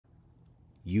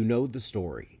You know the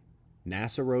story.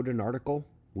 NASA wrote an article.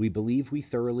 We believe we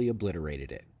thoroughly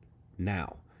obliterated it.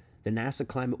 Now, the NASA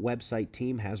Climate website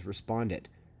team has responded.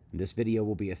 This video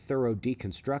will be a thorough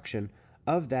deconstruction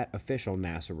of that official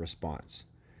NASA response.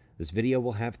 This video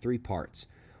will have 3 parts.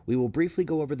 We will briefly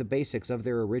go over the basics of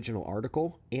their original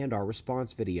article and our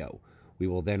response video. We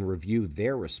will then review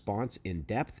their response in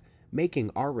depth,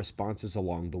 making our responses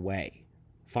along the way.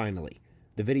 Finally,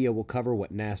 the video will cover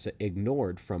what NASA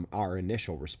ignored from our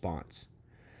initial response.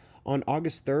 On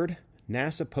August 3rd,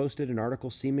 NASA posted an article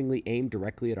seemingly aimed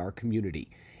directly at our community.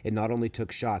 It not only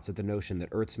took shots at the notion that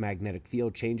Earth's magnetic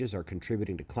field changes are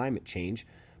contributing to climate change,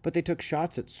 but they took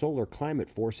shots at solar climate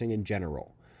forcing in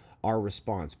general. Our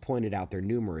response pointed out their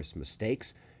numerous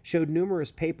mistakes, showed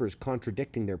numerous papers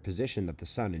contradicting their position that the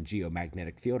sun and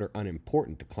geomagnetic field are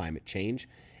unimportant to climate change,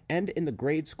 and in the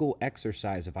grade school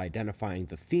exercise of identifying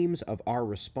the themes of our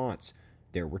response,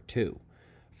 there were 2.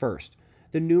 First,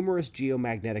 the numerous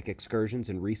geomagnetic excursions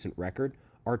in recent record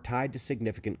are tied to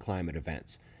significant climate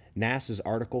events. NASA's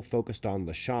article focused on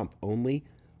Laschamp only,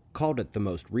 called it the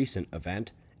most recent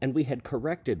event, and we had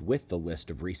corrected with the list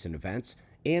of recent events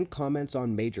and comments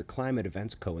on major climate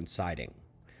events coinciding.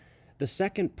 The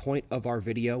second point of our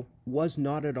video was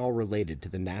not at all related to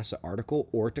the NASA article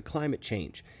or to climate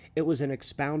change. It was an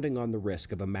expounding on the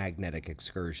risk of a magnetic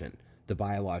excursion, the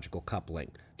biological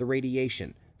coupling, the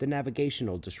radiation, the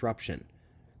navigational disruption.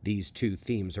 These 2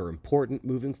 themes are important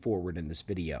moving forward in this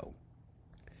video.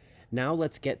 Now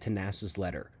let's get to NASA's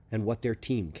letter and what their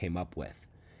team came up with.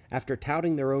 After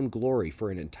touting their own glory for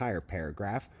an entire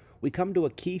paragraph, we come to a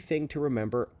key thing to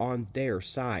remember on their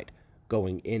side,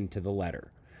 going into the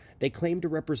letter. They claim to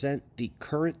represent the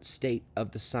current state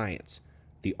of the science.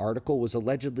 The article was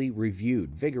allegedly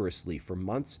reviewed vigorously for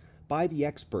months by the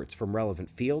experts from relevant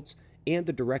fields and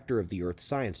the director of the Earth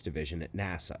Science Division at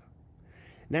NASA.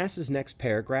 NASA's next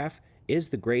paragraph is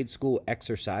the grade school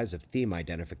exercise of theme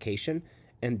identification,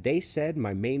 and they said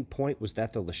my main point was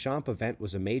that the Laschamp event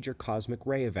was a major cosmic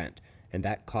ray event, and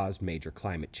that caused major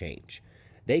climate change.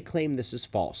 They claim this is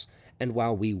false, and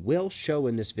while we will show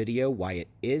in this video why it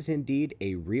is indeed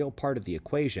a real part of the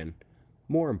equation,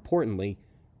 more importantly,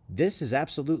 this is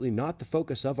absolutely not the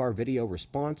focus of our video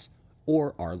response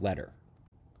or our letter.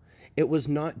 It was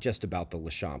not just about the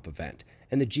Laschamp event,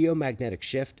 and the geomagnetic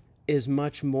shift is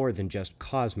much more than just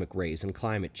cosmic rays and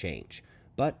climate change.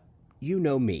 But you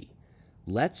know me.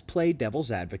 Let's play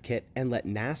devil's advocate and let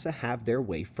NASA have their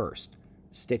way first.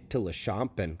 Stick to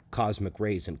Laschamp and cosmic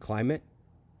rays and climate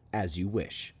as you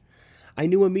wish. I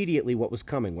knew immediately what was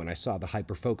coming when I saw the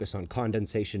hyperfocus on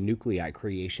condensation nuclei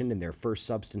creation in their first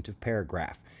substantive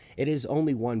paragraph. It is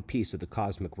only one piece of the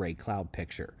cosmic ray cloud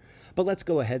picture. But let's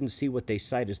go ahead and see what they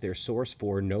cite as their source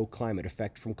for no climate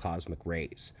effect from cosmic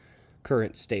rays.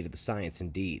 Current state of the science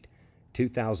indeed.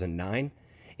 2009.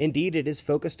 Indeed, it is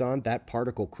focused on that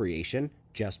particle creation,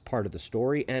 just part of the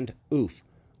story, and oof,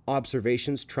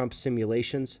 observations trump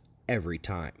simulations every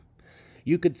time.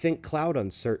 You could think cloud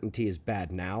uncertainty is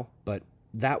bad now, but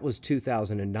that was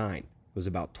 2009. It was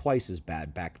about twice as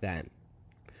bad back then.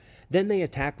 Then they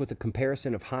attack with a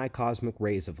comparison of high cosmic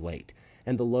rays of late,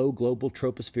 and the low global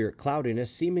tropospheric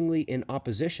cloudiness seemingly in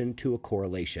opposition to a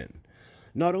correlation.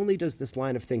 Not only does this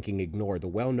line of thinking ignore the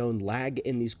well-known lag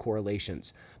in these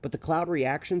correlations, but the cloud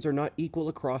reactions are not equal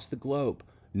across the globe,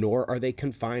 nor are they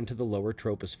confined to the lower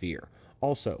troposphere.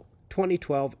 Also,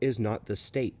 2012 is not the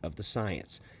state of the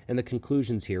science, and the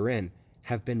conclusions herein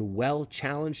have been well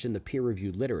challenged in the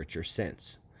peer-reviewed literature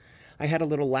since. I had a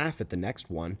little laugh at the next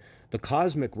one. The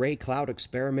cosmic ray cloud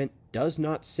experiment does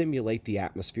not simulate the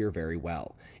atmosphere very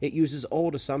well. It uses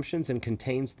old assumptions and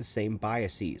contains the same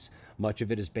biases. Much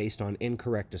of it is based on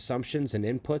incorrect assumptions and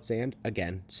inputs and,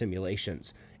 again,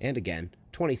 simulations. And again,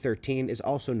 2013 is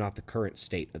also not the current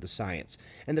state of the science.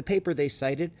 And the paper they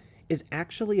cited is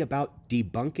actually about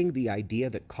debunking the idea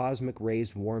that cosmic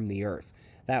rays warm the Earth.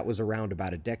 That was around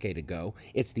about a decade ago.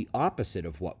 It's the opposite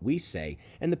of what we say,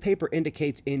 and the paper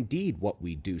indicates indeed what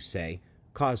we do say.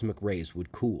 Cosmic rays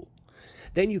would cool.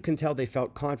 Then you can tell they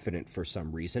felt confident for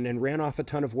some reason and ran off a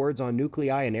ton of words on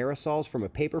nuclei and aerosols from a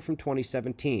paper from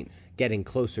 2017, getting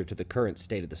closer to the current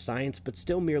state of the science, but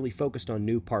still merely focused on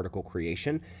new particle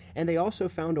creation. And they also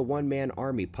found a one-man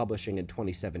army publishing in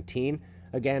 2017,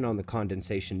 again on the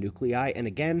condensation nuclei, and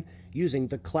again using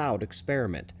the cloud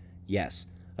experiment. Yes,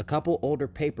 a couple older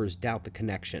papers doubt the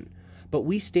connection, but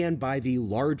we stand by the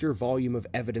larger volume of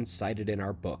evidence cited in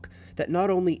our book that not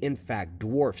only in fact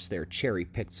dwarfs their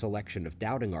cherry-picked selection of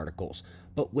doubting articles,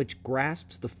 but which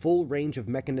grasps the full range of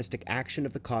mechanistic action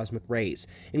of the cosmic rays,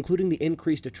 including the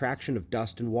increased attraction of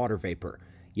dust and water vapor.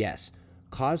 Yes,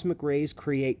 Cosmic rays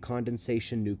create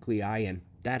condensation nuclei, and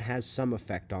that has some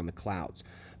effect on the clouds.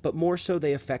 But more so,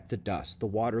 they affect the dust, the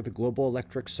water, the global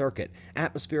electric circuit,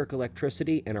 atmospheric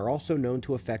electricity, and are also known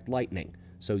to affect lightning.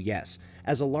 So yes,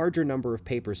 as a larger number of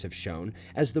papers have shown,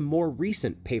 as the more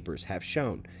recent papers have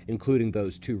shown, including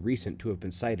those 2 recent to have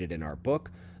been cited in our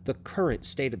book, the current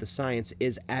state of the science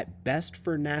is, at best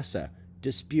for NASA,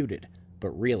 disputed,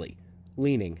 but really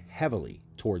leaning heavily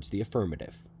towards the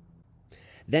affirmative.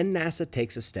 Then NASA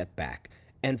takes a step back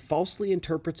and falsely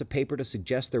interprets a paper to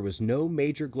suggest there was no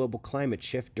major global climate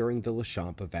shift during the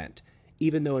Laschamp event,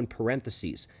 even though in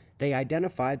parentheses they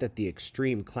identified that the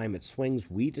extreme climate swings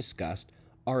we discussed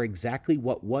are exactly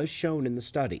what was shown in the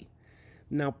study.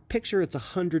 Now picture it's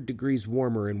 100 degrees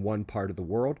warmer in one part of the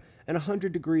world and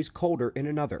 100 degrees colder in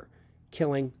another,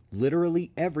 killing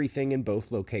literally everything in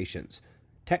both locations.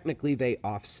 Technically they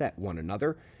offset one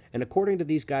another, and according to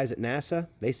these guys at NASA,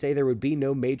 they say there would be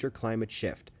no major climate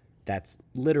shift. That's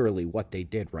literally what they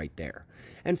did right there.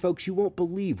 And folks, you won't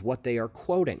believe what they are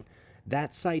quoting.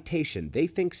 That citation they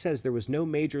think says there was no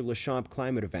major Laschamp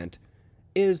climate event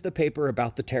is the paper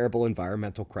about the terrible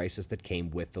environmental crisis that came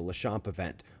with the Laschamp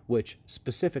event, which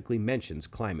specifically mentions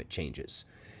climate changes.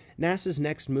 NASA's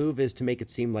next move is to make it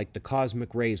seem like the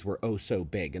cosmic rays were oh so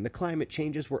big and the climate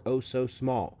changes were oh so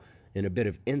small, in a bit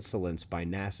of insolence by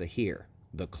NASA here.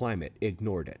 The climate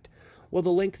ignored it. Well, the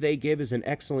link they give is an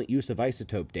excellent use of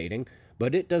isotope dating,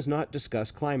 but it does not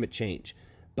discuss climate change.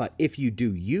 But if you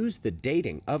do use the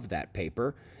dating of that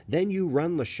paper, then you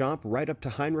run Laschamp right up to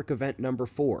Heinrich event number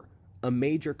 4, a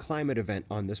major climate event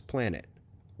on this planet.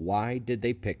 Why did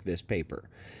they pick this paper?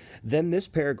 Then this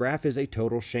paragraph is a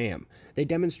total sham. They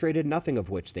demonstrated nothing of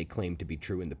which they claim to be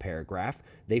true in the paragraph.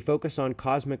 They focus on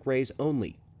cosmic rays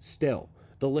only, still.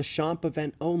 The Laschamp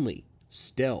event only,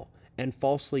 still. And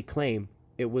falsely claim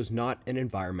it was not an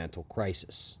environmental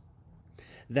crisis.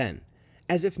 Then,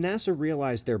 as if NASA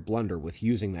realized their blunder with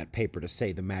using that paper to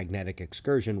say the magnetic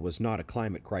excursion was not a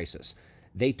climate crisis,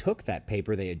 they took that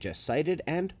paper they had just cited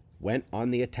and went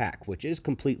on the attack, which is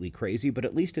completely crazy, but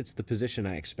at least it's the position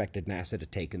I expected NASA to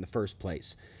take in the first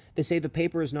place. They say the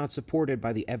paper is not supported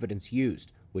by the evidence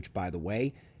used, which, by the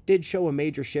way, did show a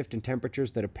major shift in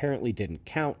temperatures that apparently didn't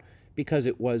count because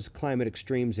it was climate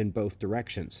extremes in both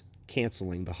directions,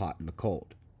 canceling the hot and the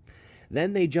cold.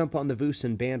 Then they jump on the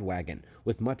Vucin bandwagon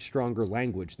with much stronger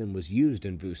language than was used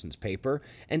in Vucin's paper,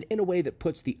 and in a way that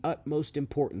puts the utmost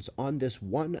importance on this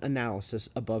one analysis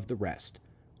above the rest.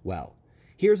 Well,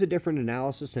 here's a different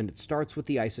analysis, and it starts with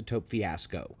the isotope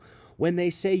fiasco, when they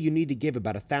say you need to give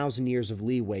about 1,000 years of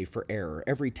leeway for error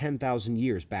every 10,000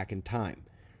 years back in time.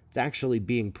 It's actually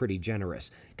being pretty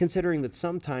generous, considering that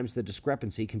sometimes the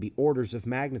discrepancy can be orders of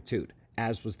magnitude,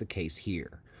 as was the case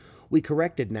here. We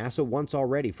corrected NASA once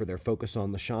already for their focus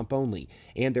on Laschamp only,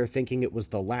 and their thinking it was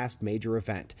the last major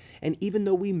event. And even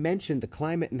though we mentioned the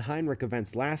climate and Heinrich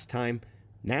events last time,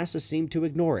 NASA seemed to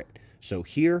ignore it. So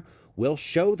here, we'll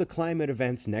show the climate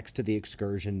events next to the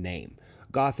excursion name.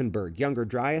 Gothenburg Younger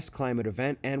Dryas climate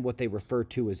event and what they refer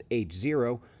to as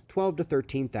H0, 12 to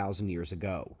 13,000 years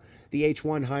ago. The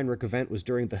H1 Heinrich event was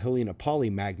during the Helena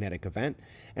polymagnetic event,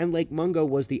 and Lake Mungo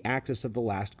was the axis of the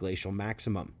last glacial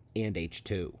maximum, and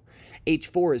H2.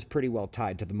 H4 is pretty well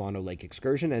tied to the Mono Lake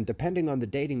excursion, and depending on the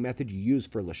dating method you use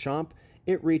for Laschamp,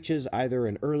 it reaches either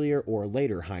an earlier or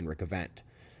later Heinrich event.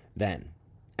 Then,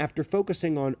 after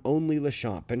focusing on only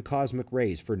Laschamp and cosmic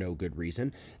rays for no good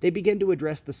reason, they begin to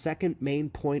address the second main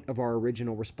point of our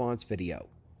original response video,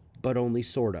 but only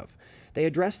sort of. They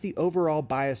address the overall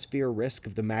biosphere risk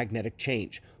of the magnetic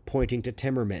change, pointing to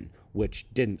Timmerman, which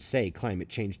didn't say climate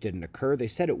change didn't occur. They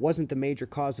said it wasn't the major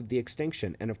cause of the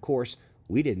extinction, and of course,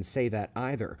 we didn't say that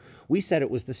either. We said it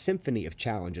was the symphony of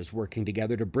challenges working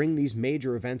together to bring these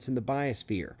major events in the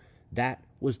biosphere. That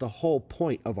was the whole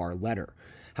point of our letter.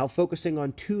 How focusing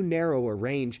on too narrow a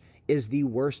range is the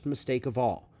worst mistake of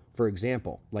all. For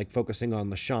example, like focusing on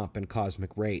Laschamp and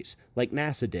cosmic rays, like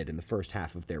NASA did in the first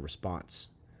half of their response.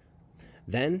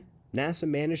 Then, NASA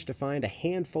managed to find a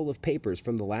handful of papers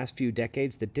from the last few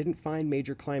decades that didn't find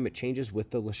major climate changes with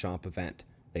the Laschamp event.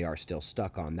 They are still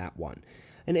stuck on that one.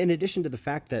 And in addition to the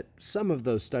fact that some of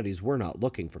those studies were not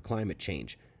looking for climate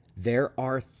change, there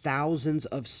are thousands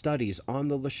of studies on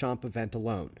the Laschamp event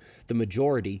alone. The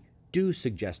majority do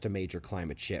suggest a major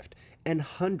climate shift, and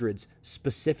hundreds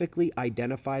specifically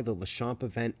identify the Laschamp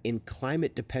event in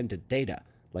climate-dependent data,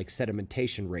 like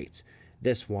sedimentation rates.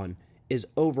 This one is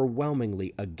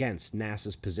overwhelmingly against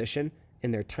NASA's position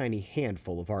in their tiny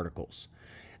handful of articles.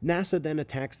 NASA then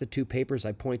attacks the 2 papers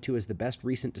I point to as the best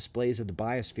recent displays of the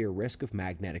biosphere risk of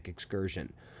magnetic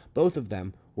excursion. Both of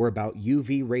them were about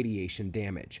UV radiation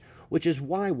damage. which is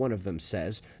why one of them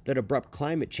says that abrupt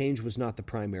climate change was not the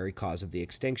primary cause of the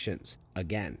extinctions.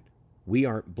 Again, we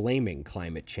aren't blaming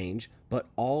climate change, but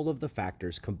all of the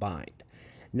factors combined.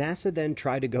 NASA then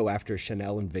tried to go after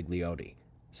Chanel and Vigliotti,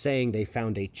 saying they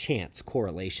found a chance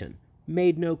correlation,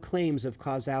 made no claims of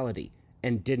causality,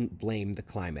 and didn't blame the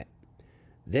climate.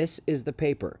 This is the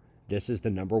paper. This is the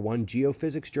 #1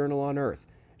 geophysics journal on Earth.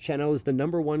 Chanel is the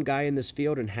 #1 guy in this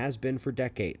field and has been for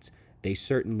decades. They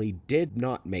certainly did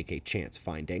not make a chance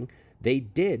finding. They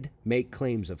did make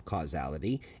claims of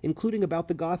causality, including about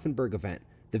the Gothenburg event,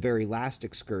 the very last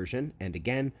excursion, and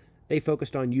again, they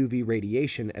focused on UV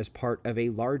radiation as part of a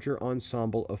larger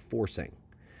ensemble of forcing.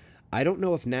 I don't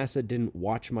know if NASA didn't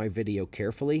watch my video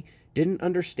carefully, didn't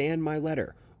understand my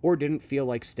letter, or didn't feel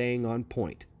like staying on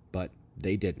point, but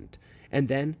they didn't. And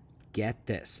then, get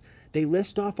this, they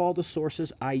list off all the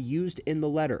sources I used in the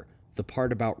letter, the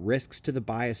part about risks to the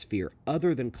biosphere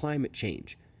other than climate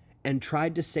change, and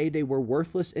tried to say they were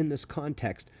worthless in this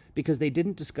context because they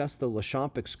didn't discuss the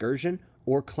Laschamp excursion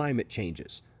or climate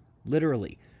changes.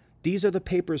 Literally, these are the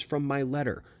papers from my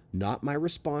letter, not my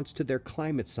response to their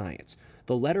climate science.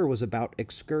 The letter was about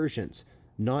excursions,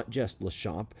 not just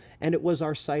Laschamp, and it was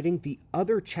our citing the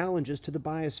other challenges to the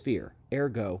biosphere,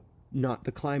 ergo, not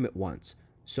the climate ones.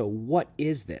 So what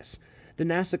is this? The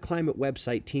NASA climate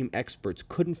website team experts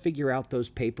couldn't figure out those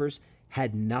papers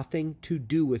had nothing to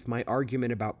do with my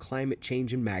argument about climate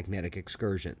change and magnetic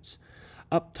excursions.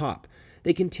 Up top,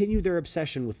 they continue their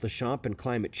obsession with Laschamp and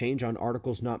climate change on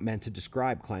articles not meant to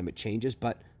describe climate changes,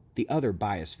 but the other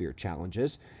biosphere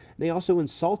challenges. They also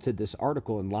insulted this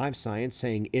article in Live Science,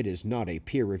 saying it is not a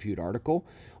peer-reviewed article.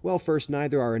 Well, first,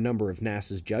 neither are a number of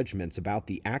NASA's judgments about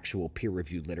the actual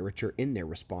peer-reviewed literature in their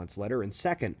response letter, and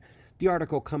second, the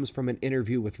article comes from an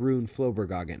interview with Rune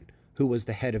Flobergagen, who was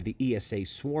the head of the ESA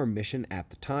Swarm mission at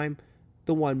the time,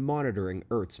 the one monitoring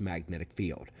Earth's magnetic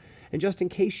field. And just in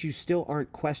case you still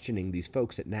aren't questioning these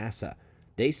folks at NASA,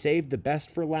 they saved the best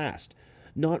for last.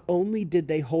 Not only did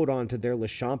they hold on to their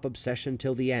Laschamp obsession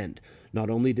till the end, not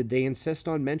only did they insist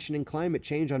on mentioning climate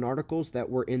change on articles that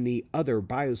were in the other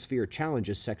biosphere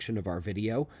challenges section of our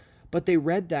video, but they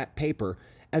read that paper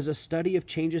as a study of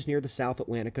changes near the South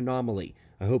Atlantic anomaly.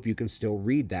 I hope you can still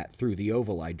read that through the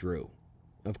oval I drew.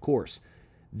 Of course,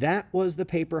 that was the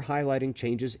paper highlighting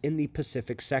changes in the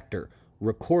Pacific sector,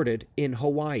 recorded in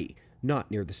Hawaii, not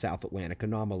near the South Atlantic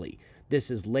anomaly. This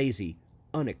is lazy,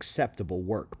 unacceptable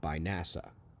work by NASA.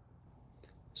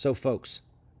 So folks,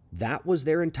 that was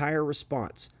their entire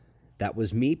response. That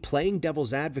was me playing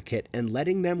devil's advocate and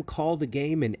letting them call the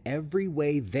game in every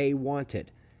way they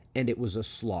wanted. And it was a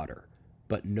slaughter.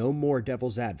 But no more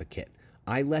devil's advocate.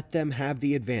 I let them have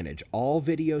the advantage all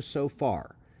video so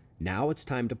far. Now it's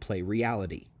time to play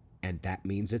reality. And that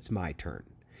means it's my turn.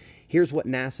 Here's what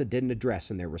NASA didn't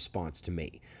address in their response to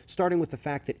me, starting with the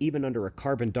fact that even under a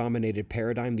carbon-dominated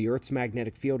paradigm, the Earth's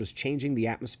magnetic field is changing the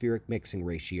atmospheric mixing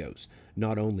ratios,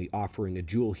 not only offering a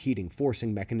Joule heating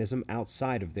forcing mechanism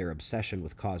outside of their obsession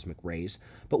with cosmic rays,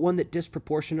 but one that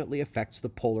disproportionately affects the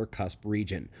polar cusp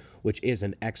region, which is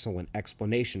an excellent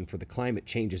explanation for the climate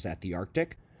changes at the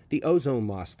Arctic. The ozone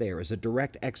loss there is a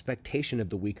direct expectation of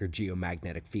the weaker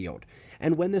geomagnetic field,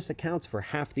 and when this accounts for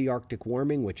half the Arctic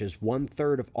warming, which is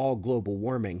 1/3 of all global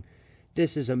warming,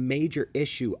 this is a major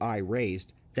issue I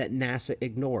raised that NASA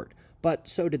ignored, but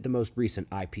so did the most recent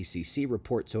IPCC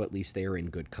report, so at least they are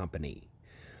in good company.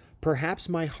 Perhaps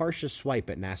my harshest swipe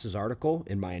at NASA's article,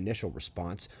 in my initial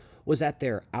response, was at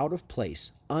their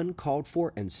out-of-place, uncalled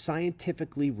for, and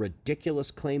scientifically ridiculous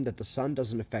claim that the sun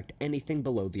doesn't affect anything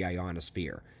below the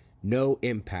ionosphere. No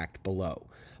impact below,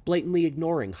 blatantly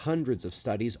ignoring hundreds of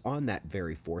studies on that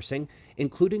very forcing,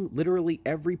 including literally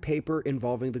every paper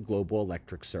involving the global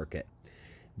electric circuit.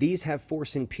 These have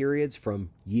forcing periods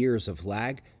from years of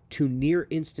lag to near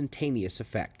instantaneous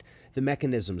effect. The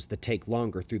mechanisms that take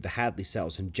longer through the Hadley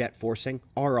cells and jet forcing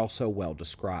are also well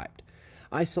described.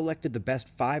 I selected the best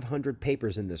 500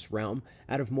 papers in this realm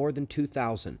out of more than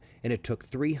 2,000, and it took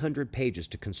 300 pages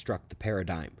to construct the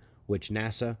paradigm, which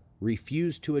NASA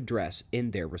refused to address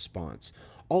in their response.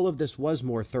 All of this was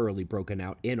more thoroughly broken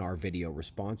out in our video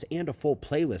response and a full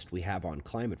playlist we have on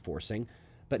climate forcing,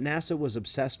 but NASA was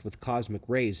obsessed with cosmic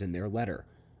rays in their letter.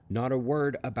 Not a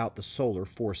word about the solar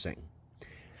forcing.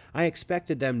 I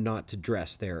expected them not to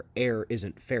address their air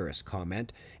isn't ferrous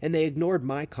comment, and they ignored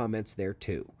my comments there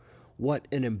too. What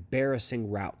an embarrassing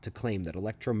route to claim that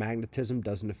electromagnetism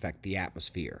doesn't affect the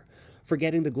atmosphere.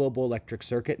 Forgetting the global electric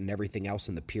circuit and everything else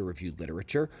in the peer-reviewed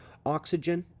literature,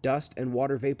 oxygen, dust, and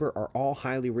water vapor are all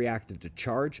highly reactive to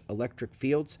charge, electric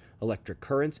fields, electric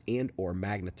currents, and/or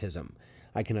magnetism.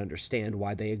 I can understand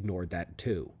why they ignored that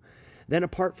too. Then,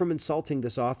 apart from insulting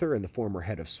this author and the former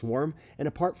head of Swarm, and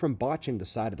apart from botching the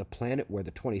side of the planet where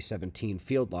the 2017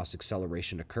 field loss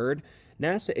acceleration occurred,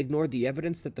 NASA ignored the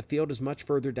evidence that the field is much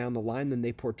further down the line than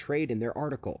they portrayed in their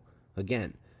article.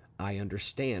 Again, I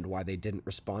understand why they didn't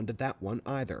respond to that one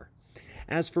either.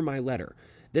 As for my letter,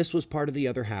 this was part of the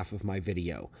other half of my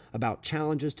video, about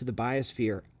challenges to the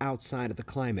biosphere outside of the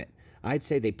climate. I'd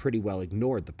say they pretty well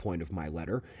ignored the point of my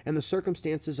letter and the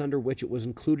circumstances under which it was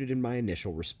included in my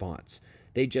initial response.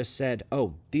 They just said,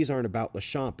 oh, these aren't about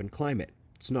Laschamp and climate.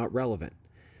 It's not relevant.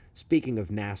 Speaking of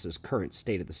NASA's current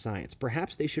state of the science,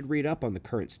 perhaps they should read up on the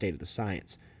current state of the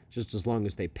science, just as long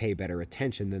as they pay better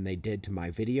attention than they did to my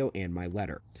video and my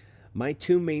letter. My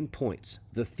two main points,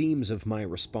 the themes of my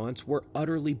response, were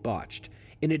utterly botched.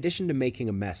 In addition to making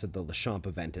a mess of the Laschamp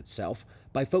event itself,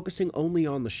 by focusing only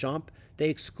on Laschamp, they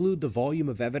exclude the volume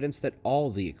of evidence that all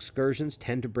the excursions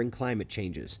tend to bring climate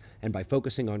changes, and by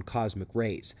focusing on cosmic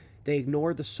rays, they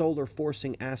ignore the solar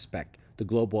forcing aspect, the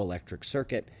global electric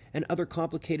circuit, and other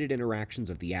complicated interactions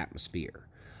of the atmosphere.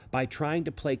 By trying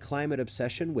to play climate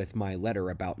obsession with my letter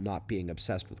about not being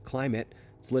obsessed with climate,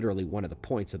 it's literally one of the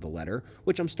points of the letter,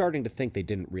 which I'm starting to think they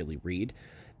didn't really read,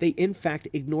 they in fact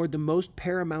ignored the most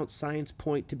paramount science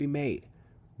point to be made.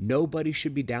 Nobody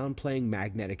should be downplaying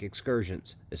magnetic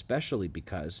excursions, especially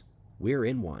because we're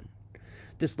in one.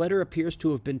 This letter appears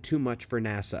to have been too much for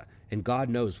NASA, and God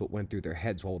knows what went through their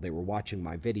heads while they were watching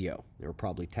my video. They were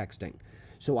probably texting.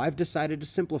 So I've decided to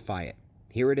simplify it.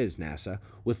 Here it is, NASA,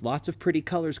 with lots of pretty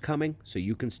colors coming so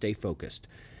you can stay focused.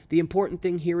 The important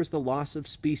thing here is the loss of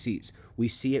species. We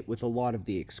see it with a lot of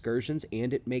the excursions,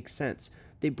 and it makes sense.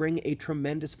 They bring a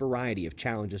tremendous variety of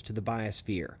challenges to the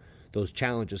biosphere. Those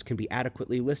challenges can be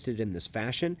adequately listed in this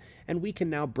fashion, and we can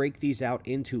now break these out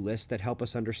into lists that help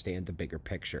us understand the bigger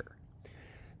picture.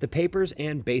 The papers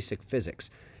and basic physics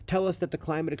tell us that the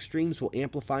climate extremes will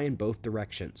amplify in both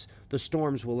directions. The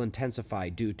storms will intensify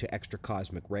due to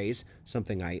extracosmic rays,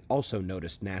 something I also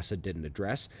noticed NASA didn't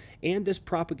address, and this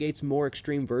propagates more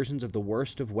extreme versions of the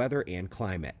worst of weather and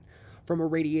climate. From a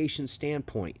radiation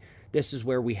standpoint, this is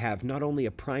where we have not only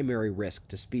a primary risk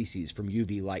to species from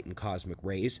UV light and cosmic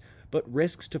rays, but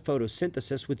risks to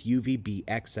photosynthesis with UVB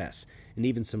excess, and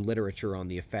even some literature on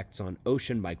the effects on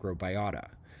ocean microbiota.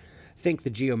 Think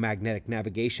the geomagnetic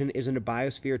navigation isn't a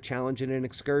biosphere challenge in an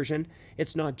excursion.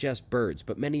 It's not just birds,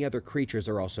 but many other creatures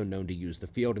are also known to use the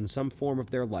field in some form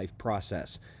of their life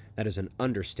process. That is an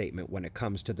understatement when it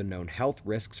comes to the known health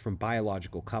risks from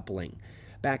biological coupling.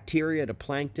 Bacteria to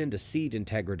plankton to seed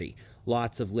integrity.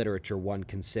 Lots of literature one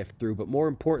can sift through, but more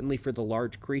importantly for the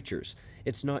large creatures,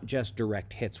 it's not just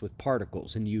direct hits with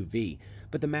particles and UV,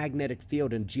 but the magnetic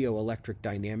field and geoelectric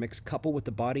dynamics couple with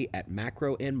the body at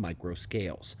macro and micro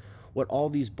scales. What all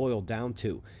these boil down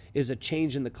to is a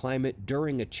change in the climate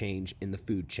during a change in the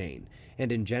food chain,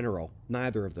 and in general,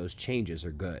 neither of those changes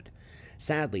are good.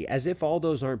 Sadly, as if all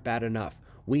those aren't bad enough,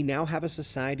 we now have a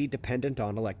society dependent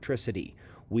on electricity.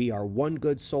 We are one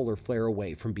good solar flare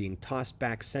away from being tossed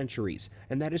back centuries,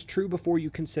 and that is true before you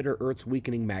consider Earth's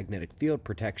weakening magnetic field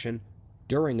protection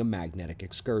during a magnetic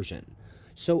excursion.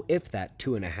 So if that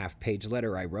 2.5-page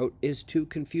letter I wrote is too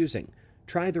confusing,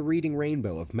 try the reading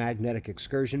rainbow of magnetic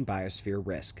excursion biosphere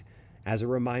risk. As a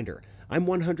reminder, I'm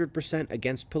 100%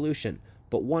 against pollution,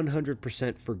 but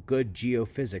 100% for good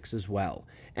geophysics as well.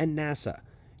 And NASA,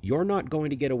 you're not going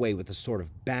to get away with the sort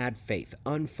of bad faith,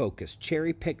 unfocused,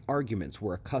 cherry-picked arguments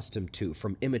we're accustomed to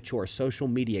from immature social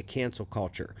media cancel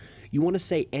culture. You want to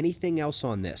say anything else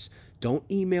on this? Don't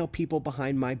email people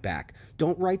behind my back.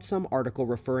 Don't write some article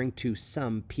referring to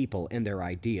some people and their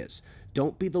ideas.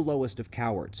 Don't be the lowest of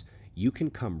cowards. You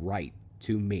can come right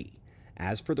to me.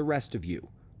 As for the rest of you,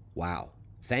 wow,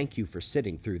 thank you for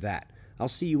sitting through that. I'll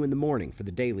see you in the morning for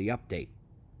the daily update.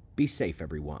 Be safe,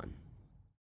 everyone.